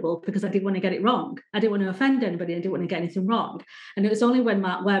uncomfortable because I didn't want to get it wrong. I didn't want to offend anybody. I didn't want to get anything wrong. And it was only when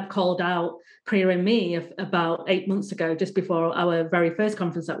Mark Webb called out Priya and me about 8 months ago, just before our very first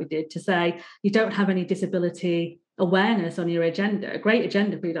conference that we did, to say, you don't have any disability awareness on your agenda, a great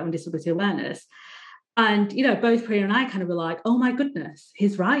agenda, but you don't have disability awareness. And, both Priya and I kind of were like, oh my goodness,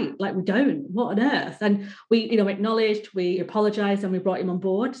 he's right. Like, we don't, what on earth? And we, acknowledged, we apologized, and we brought him on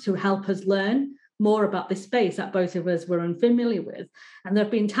board to help us learn more about this space that both of us were unfamiliar with. And there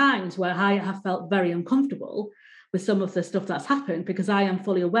have been times where I have felt very uncomfortable with some of the stuff that's happened, because I am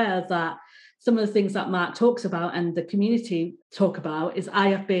fully aware that some of the things that Mark talks about and the community talk about is I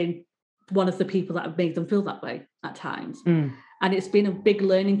have been one of the people that have made them feel that way at times. And it's been a big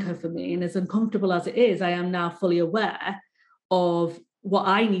learning curve for me. And as uncomfortable as it is, I am now fully aware of what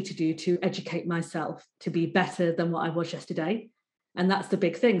I need to do to educate myself to be better than what I was yesterday. And that's the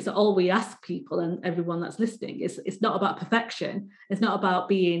big thing. So all we ask people and everyone that's listening is, it's not about perfection. It's not about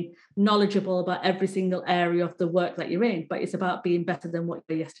being knowledgeable about every single area of the work that you're in, but it's about being better than what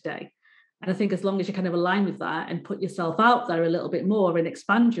you were yesterday. And I think as long as you kind of align with that and put yourself out there a little bit more and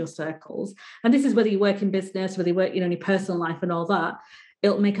expand your circles, and this is whether you work in business, whether you work, in your personal life and all that,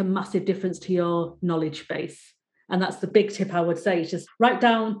 it'll make a massive difference to your knowledge base. And that's the big tip I would say, is just write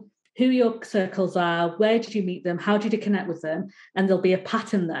down who your circles are, where did you meet them, how did you connect with them, and there'll be a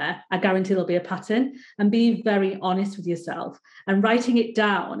pattern there. I guarantee there'll be a pattern. And be very honest with yourself and writing it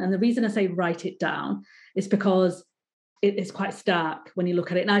down. And the reason I say write it down is because it is quite stark when you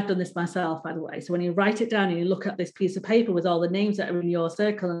look at it. And I've done this myself, by the way. So when you write it down and you look at this piece of paper with all the names that are in your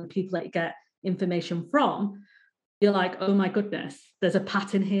circle and the people that you get information from, you're like, oh my goodness, there's a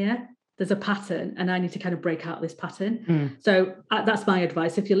pattern here. There's a pattern, and I need to kind of break out this pattern. So that's my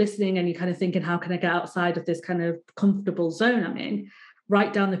advice. If you're listening and you're kind of thinking, how can I get outside of this kind of comfortable zone I'm in?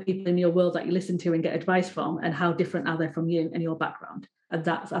 Write down the people in your world that you listen to and get advice from, and how different are they from you and your background. And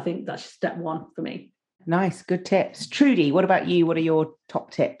I think that's step one for me. Nice, good tips. Trudy, what about you? What are your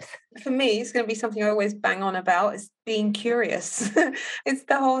top tips? For me, it's going to be something I always bang on about, is being curious. It's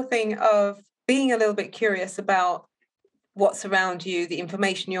the whole thing of being a little bit curious about what's around you, the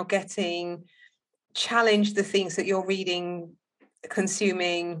information you're getting, challenge the things that you're reading,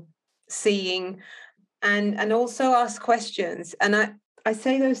 consuming, seeing, and also ask questions. And I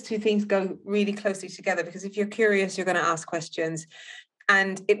say those two things go really closely together, because if you're curious, you're going to ask questions.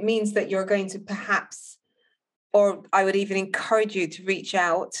 And it means that you're going to perhaps, or I would even encourage you to reach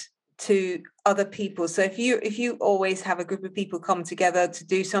out to other people. So if you always have a group of people come together to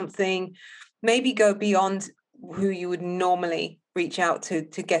do something, maybe go beyond who you would normally reach out to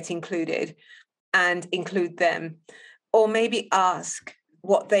get included, and include them. Or maybe ask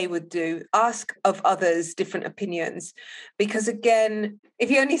what they would do, ask of others different opinions. Because again,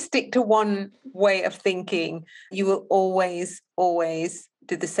 if you only stick to one way of thinking, you will always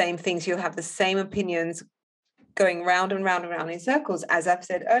do the same things. You'll have the same opinions going round and round and round in circles, as I've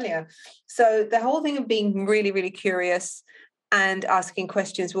said earlier. So the whole thing of being really, really curious and asking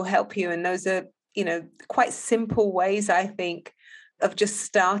questions will help you. And those are, quite simple ways, I think, of just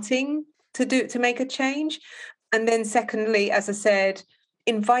starting to make a change. And then secondly, as I said,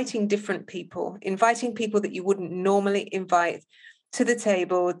 inviting different people, inviting people that you wouldn't normally invite to the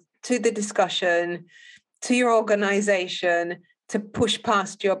table, to the discussion, to your organization, to push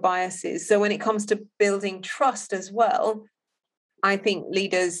past your biases. So when it comes to building trust as well, I think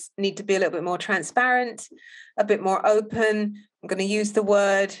leaders need to be a little bit more transparent, a bit more open. I'm going to use the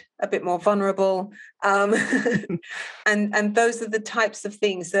word a bit more vulnerable. And those are the types of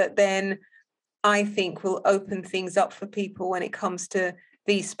things that then I think will open things up for people when it comes to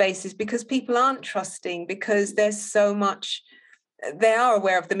these spaces, because people aren't trusting, because there's so much, they are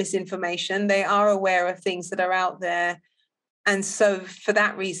aware of the misinformation, they are aware of things that are out there. And so for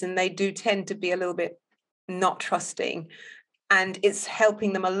that reason, they do tend to be a little bit not trusting. And it's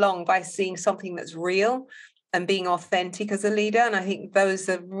helping them along by seeing something that's real and being authentic as a leader. And I think those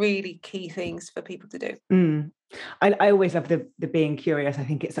are really key things for people to do. I always love the being curious. I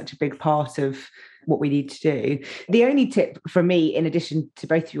think it's such a big part of what we need to do. The only tip from me, in addition to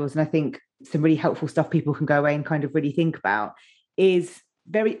both of yours, and I think some really helpful stuff people can go away and kind of really think about, is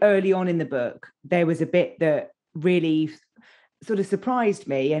very early on in the book, there was a bit that really sort of surprised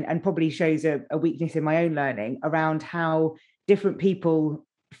me and probably shows a weakness in my own learning around how different people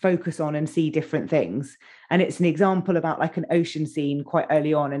focus on and see different things. And it's an example about like an ocean scene quite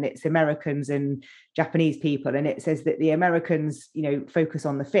early on, and it's Americans and Japanese people, and it says that the Americans, focus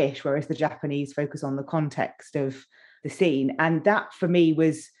on the fish, whereas the Japanese focus on the context of the scene. And that for me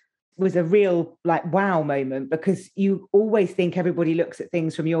was was a real like wow moment, because you always think everybody looks at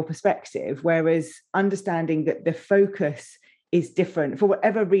things from your perspective, whereas understanding that the focus is different for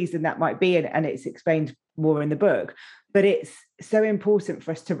whatever reason that might be, and it's explained more in the book. But it's so important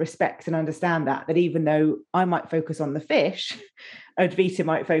for us to respect and understand that even though I might focus on the fish, Advita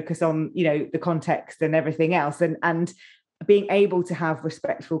might focus on, you know, the context and everything else, and being able to have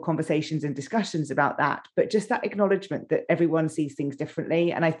respectful conversations and discussions about that, but just that acknowledgement that everyone sees things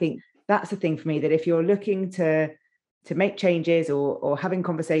differently. And I think that's the thing for me, that if you're looking to make changes or having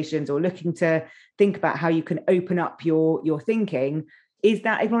conversations or looking to think about how you can open up your thinking, is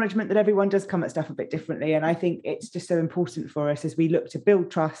that acknowledgement that everyone does come at stuff a bit differently. And I think it's just so important for us as we look to build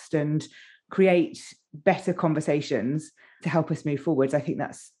trust and create better conversations to help us move forwards. I think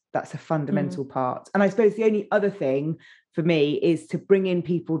that's a fundamental part. And I suppose the only other thing for me is to bring in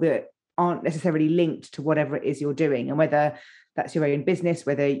people that aren't necessarily linked to whatever it is you're doing, and whether that's your own business,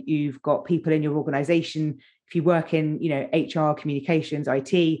 whether you've got people in your organization. If you work in, you know, HR, communications,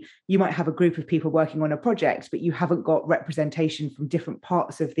 IT, you might have a group of people working on a project, but you haven't got representation from different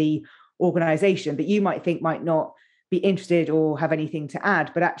parts of the organization that you might think might not be interested or have anything to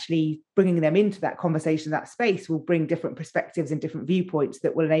add, but actually bringing them into that conversation, that space, will bring different perspectives and different viewpoints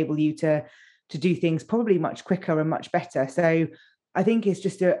that will enable you to do things probably much quicker and much better. So I think it's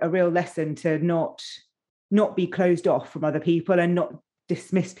just a real lesson to not be closed off from other people and not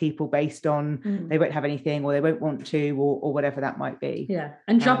dismiss people based on they won't have anything or they won't want to or whatever that might be. Yeah.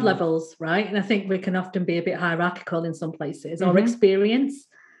 And job levels, right? And I think we can often be a bit hierarchical in some places, or experience.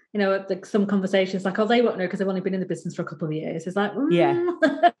 You know, like some conversations like, oh, they won't know because they've only been in the business for a couple of years. It's like,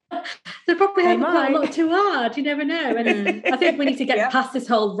 they probably haven't got a lot too hard. You never know. And I think we need to get past this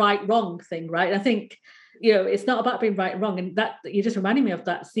whole right-wrong thing, right? And I think, you know, it's not about being right and wrong. And that you're just reminding me of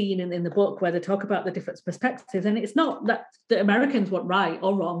that scene in the book where they talk about the different perspectives. And it's not that the Americans want right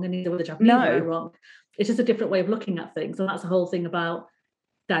or wrong, and neither were the Japanese right or wrong. It's just a different way of looking at things. And that's the whole thing about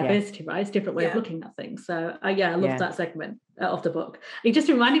diversity, right? It's a different way of looking at things. So I love that segment of the book. It just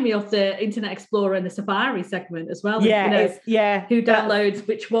reminded me of the Internet Explorer and the Safari segment as well. Yeah, you know, who downloads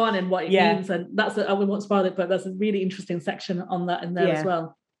which one and what it means. And that's I won't spoil it, but that's a really interesting section on that in there as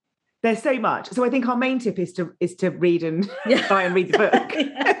well. There's so much. So I think our main tip is to read and try and read the book.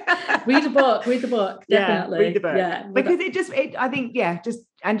 Read the book, definitely. Read the book. Yeah. Because I think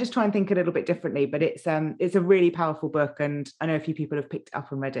just try and think a little bit differently. But it's a really powerful book, and I know a few people have picked it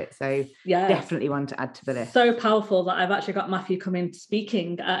up and read it. So definitely one to add to the list. So powerful that I've actually got Matthew coming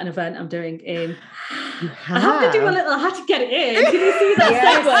speaking at an event I'm doing in. I have to do I had to get it in. Did you see that?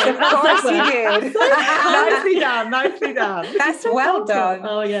 Yes, of course you did. Nicely done. That's well done.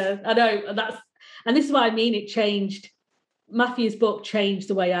 Oh yeah, I know. And this is what I mean. It changed. Matthew's book changed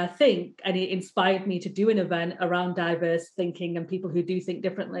the way I think, and it inspired me to do an event around diverse thinking and people who do think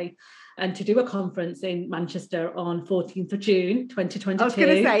differently, and to do a conference in Manchester on 14th of June 2022. I was going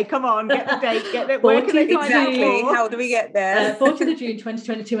to say, come on, get the date, get it. Exactly. How do we get there? 14th of June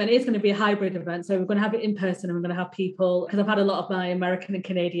 2022, and it's going to be a hybrid event. So we're going to have it in person, and we're going to have people, because I've had a lot of my American and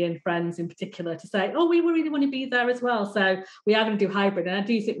Canadian friends in particular to say, oh, we really want to be there as well. So we are going to do hybrid, and I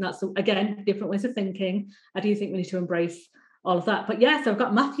do think that's, again, different ways of thinking. I do think we need to embrace all of that. But yes, I've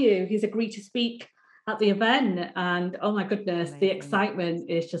got Matthew. He's agreed to speak at the event, and oh my goodness, amazing. The excitement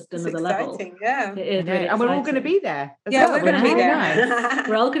is just another level. Yeah, it is really and we're all going to be there. We're going to be there. Nice.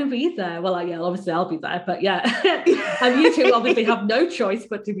 We're all going to be there. Well, obviously I'll be there, but and you two obviously have no choice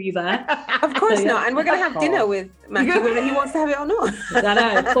but to be there. Of course not. And we're going to have dinner with Matthew, whether he wants to have it or not. I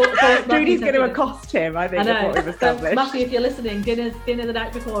know. Judy's going to accost him. I think that's what we've established. So, Matthew, if you're listening, dinner the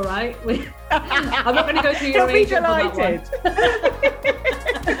night before, right? I'm not going to go through your agent for that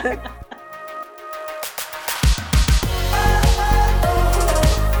one.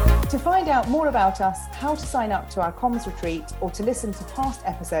 To find out more about us, how to sign up to our comms retreat, or to listen to past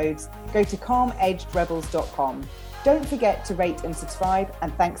episodes, go to calmedgedrebels.com. Don't forget to rate and subscribe,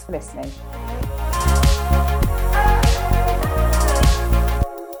 and thanks for listening.